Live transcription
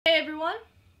everyone.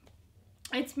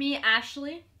 It's me,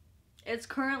 Ashley. It's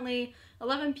currently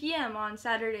 11 p.m. on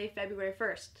Saturday, February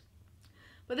 1st.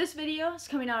 But this video is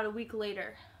coming out a week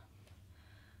later.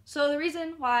 So the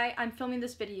reason why I'm filming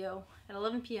this video at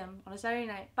 11 p.m. on a Saturday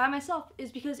night by myself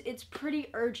is because it's pretty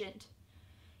urgent.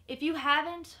 If you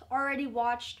haven't already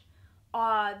watched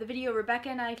the video Rebecca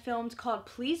and I filmed called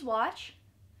Please Watch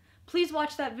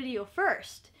that video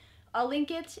first. I'll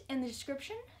link it in the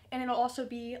description and it'll also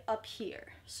be up here.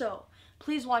 So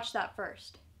please watch that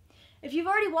first. If you've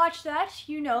already watched that,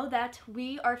 you know that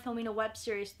we are filming a web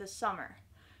series this summer.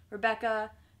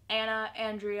 Rebecca, Anna,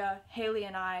 Andrea, Haley,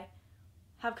 and I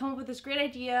have come up with this great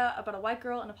idea about a white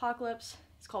girl in apocalypse.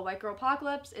 It's called White Girl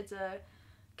Apocalypse. It's a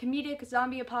comedic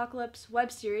zombie apocalypse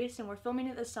web series, and we're filming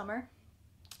it this summer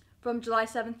from July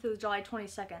 7th to July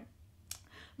 22nd.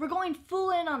 We're going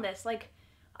full in on this. We're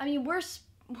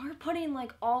putting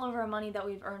all of our money that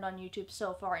we've earned on YouTube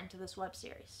so far into this web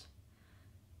series.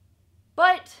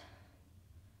 But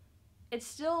it's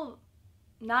still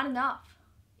not enough.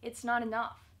 It's not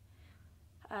enough.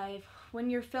 When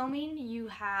you're filming, you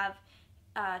have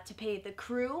to pay the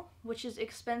crew, which is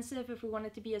expensive if we want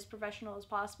it to be as professional as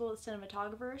possible as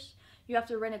cinematographers. You have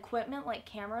to rent equipment like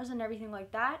cameras and everything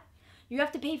like that. You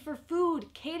have to pay for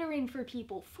food, catering for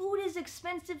people. Food is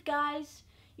expensive, guys.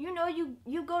 You know, you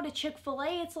go to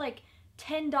Chick-fil-A, it's like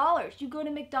 $10. You go to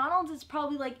McDonald's, it's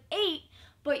probably like $8.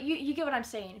 But you get what I'm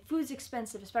saying. Food's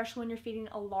expensive, especially when you're feeding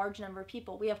a large number of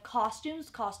people. We have costumes.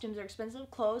 Costumes are expensive.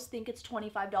 Clothes, think it's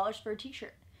 $25 for a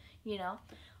t-shirt. You know?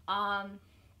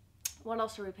 What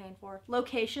else are we paying for?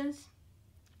 Locations.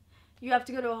 You have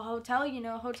to go to a hotel. You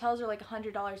know, hotels are like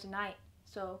 $100 a night.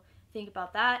 So think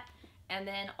about that. And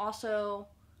then also,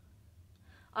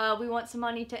 we want some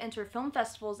money to enter film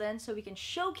festivals in so we can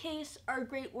showcase our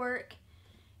great work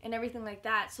and everything like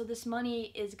that. So this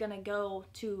money is going to go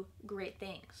to great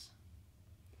things.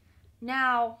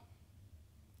 Now,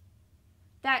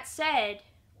 that said,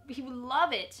 we would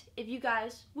love it if you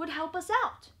guys would help us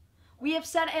out. We have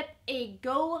set up a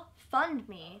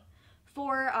GoFundMe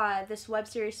for this web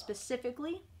series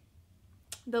specifically.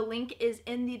 The link is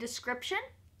in the description.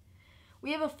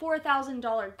 We have a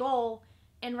 $4,000 goal,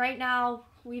 and right now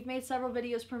we've made several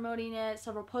videos promoting it,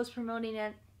 several posts promoting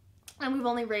it, and we've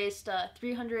only raised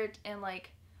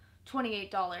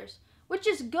 $328, which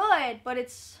is good, but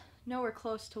it's nowhere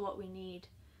close to what we need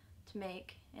to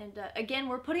make. And again,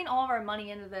 we're putting all of our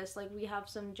money into this. Like, we have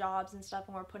some jobs and stuff,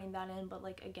 and we're putting that in, but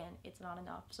again, it's not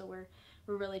enough. So we're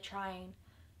really trying.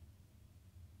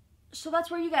 So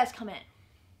that's where you guys come in.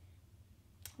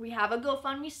 We have a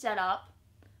GoFundMe set up.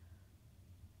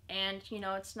 And, you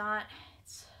know, it's not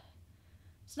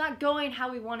going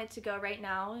how we want it to go right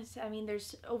now.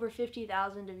 There's over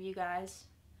 50,000 of you guys.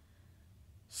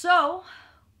 So,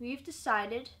 we've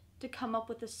decided to come up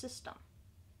with a system.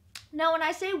 Now, when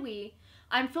I say we,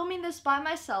 I'm filming this by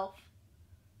myself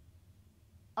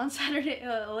on Saturday,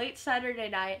 late Saturday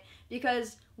night,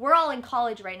 because we're all in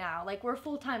college right now. Like, we're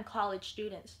full-time college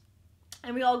students.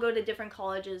 And we all go to different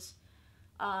colleges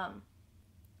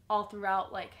all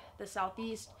throughout, the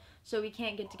Southeast. So we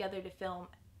can't get together to film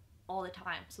all the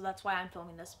time. So that's why I'm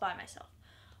filming this by myself.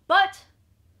 But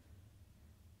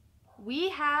we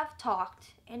have talked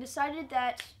and decided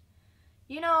that,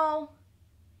 you know,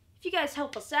 if you guys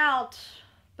help us out,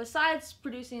 besides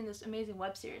producing this amazing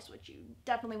web series, which you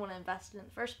definitely want to invest in the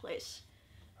first place,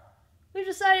 we've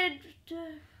decided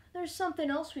there's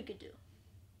something else we could do.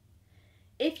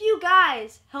 If you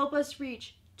guys help us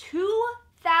reach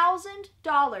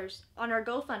 $2,000 on our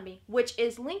GoFundMe, which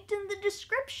is linked in the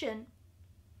description,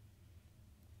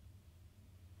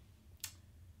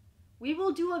 we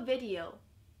will do a video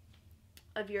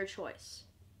of your choice.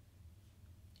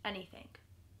 Anything.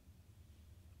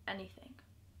 Anything.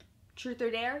 Truth or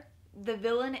Dare, the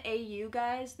villain AU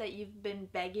guys that you've been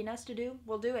begging us to do,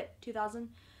 we'll do it. $2,000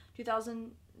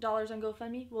 on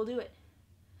GoFundMe, we'll do it.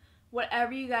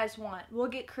 Whatever you guys want. We'll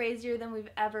get crazier than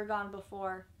we've ever gone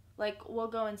before. We'll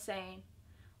go insane.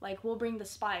 We'll bring the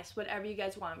spice. Whatever you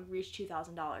guys want. We reach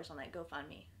 $2,000 on that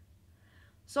GoFundMe.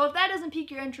 So if that doesn't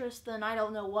pique your interest, then I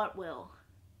don't know what will.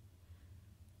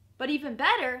 But even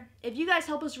better, if you guys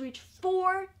help us reach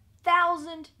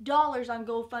 $4,000 on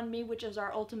GoFundMe, which is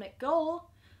our ultimate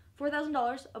goal,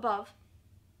 $4,000 above,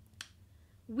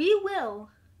 we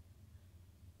will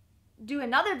do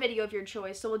another video of your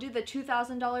choice. So we'll do the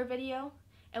 $2,000 video,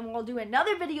 and we'll do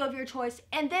another video of your choice,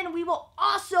 and then we will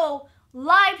also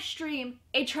live stream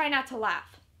a Try Not to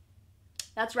Laugh.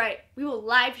 That's right, we will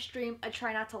live stream a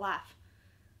Try Not to Laugh.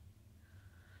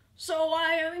 So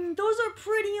I mean, those are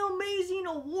pretty amazing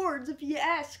awards if you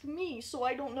ask me. So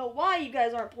I don't know why you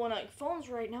guys aren't pulling out your phones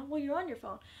right now. Well, you're on your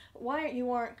phone. Why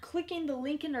aren't clicking the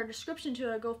link in our description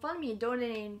to a GoFundMe and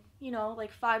donating, you know, like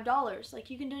 $5.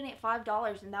 Like, you can donate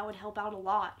 $5 and that would help out a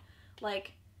lot.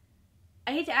 Like,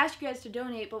 I hate to ask you guys to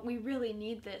donate, but we really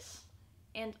need this.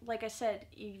 And like I said,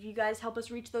 if you guys help us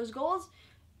reach those goals,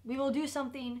 we will do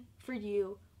something for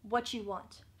you, what you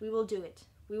want. We will do it.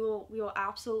 We will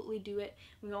absolutely do it.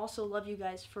 We also love you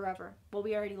guys forever. Well,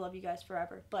 we already love you guys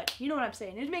forever, but you know what I'm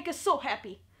saying. It'd make us so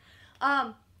happy.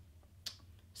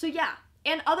 So yeah,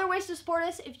 and other ways to support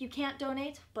us if you can't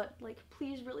donate, but like,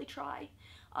 please really try.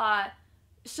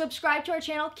 Subscribe to our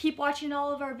channel. Keep watching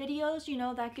all of our videos. You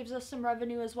know, that gives us some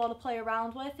revenue as well to play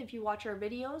around with if you watch our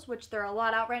videos, which there are a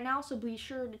lot out right now, so be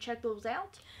sure to check those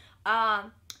out.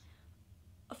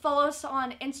 Follow us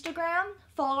on Instagram.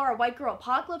 Follow our White Girl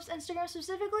Apocalypse Instagram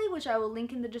specifically, which I will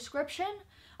link in the description.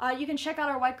 You can check out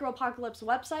our White Girl Apocalypse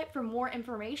website for more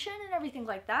information and everything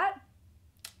like that.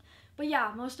 But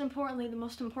yeah, most importantly, the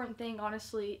most important thing,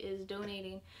 honestly, is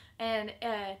donating. And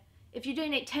if you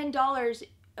donate $10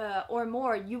 or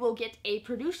more, you will get a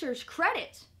producer's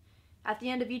credit at the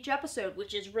end of each episode,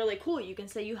 which is really cool. You can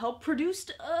say you helped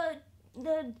produce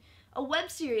a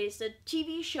web series, a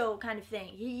TV show kind of thing.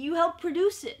 You helped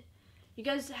produce it. You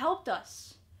guys helped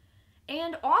us.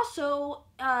 And also,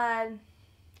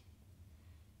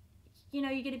 you know,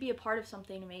 you get to be a part of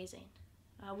something amazing.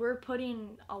 We're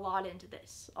putting a lot into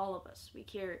this, all of us. We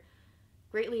care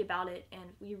greatly about it, and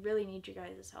we really need you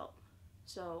guys' help.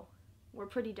 So, we're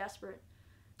pretty desperate.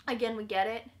 Again, we get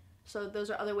it. So, those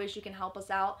are other ways you can help us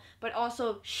out. But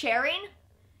also, sharing.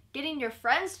 Getting your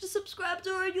friends to subscribe to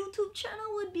our YouTube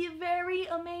channel would be very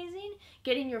amazing.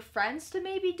 Getting your friends to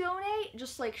maybe donate.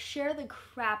 Just like share the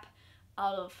crap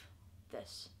out of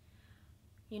this.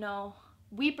 You know,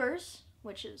 weepers,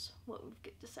 which is what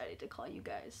we've decided to call you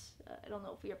guys. I don't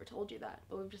know if we ever told you that,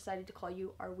 but we've decided to call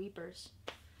you our weepers.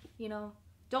 You know,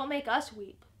 don't make us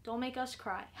weep. Don't make us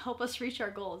cry. Help us reach our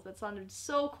goals. That sounded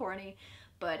so corny,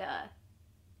 but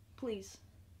please.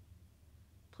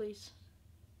 Please.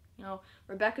 You know,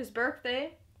 Rebecca's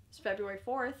birthday is February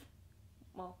 4th.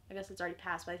 Well, I guess it's already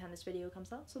passed by the time this video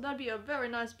comes out. So that'd be a very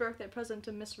nice birthday present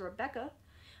to Miss Rebecca.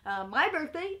 My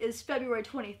birthday is February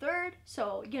 23rd.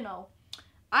 So, you know,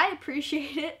 I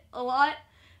appreciate it a lot.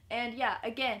 And yeah,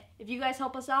 again, if you guys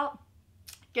help us out,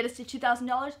 get us to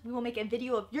 $2,000, we will make a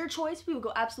video of your choice. We will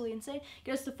go absolutely insane.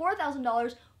 Get us to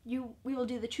 $4,000, we will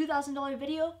do the $2,000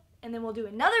 video. And then we'll do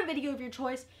another video of your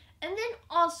choice. And then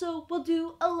also, we'll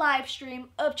do a live stream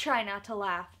of Try Not to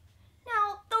Laugh.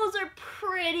 Now, those are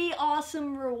pretty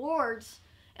awesome rewards.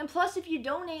 And plus, if you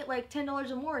donate like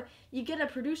 $10 or more, you get a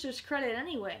producer's credit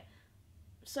anyway.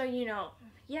 So, you know,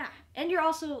 yeah. And you're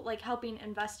also like helping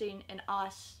investing in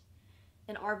us,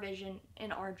 in our vision,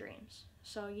 in our dreams.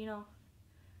 So, you know,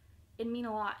 it'd mean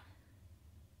a lot.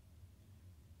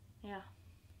 Yeah.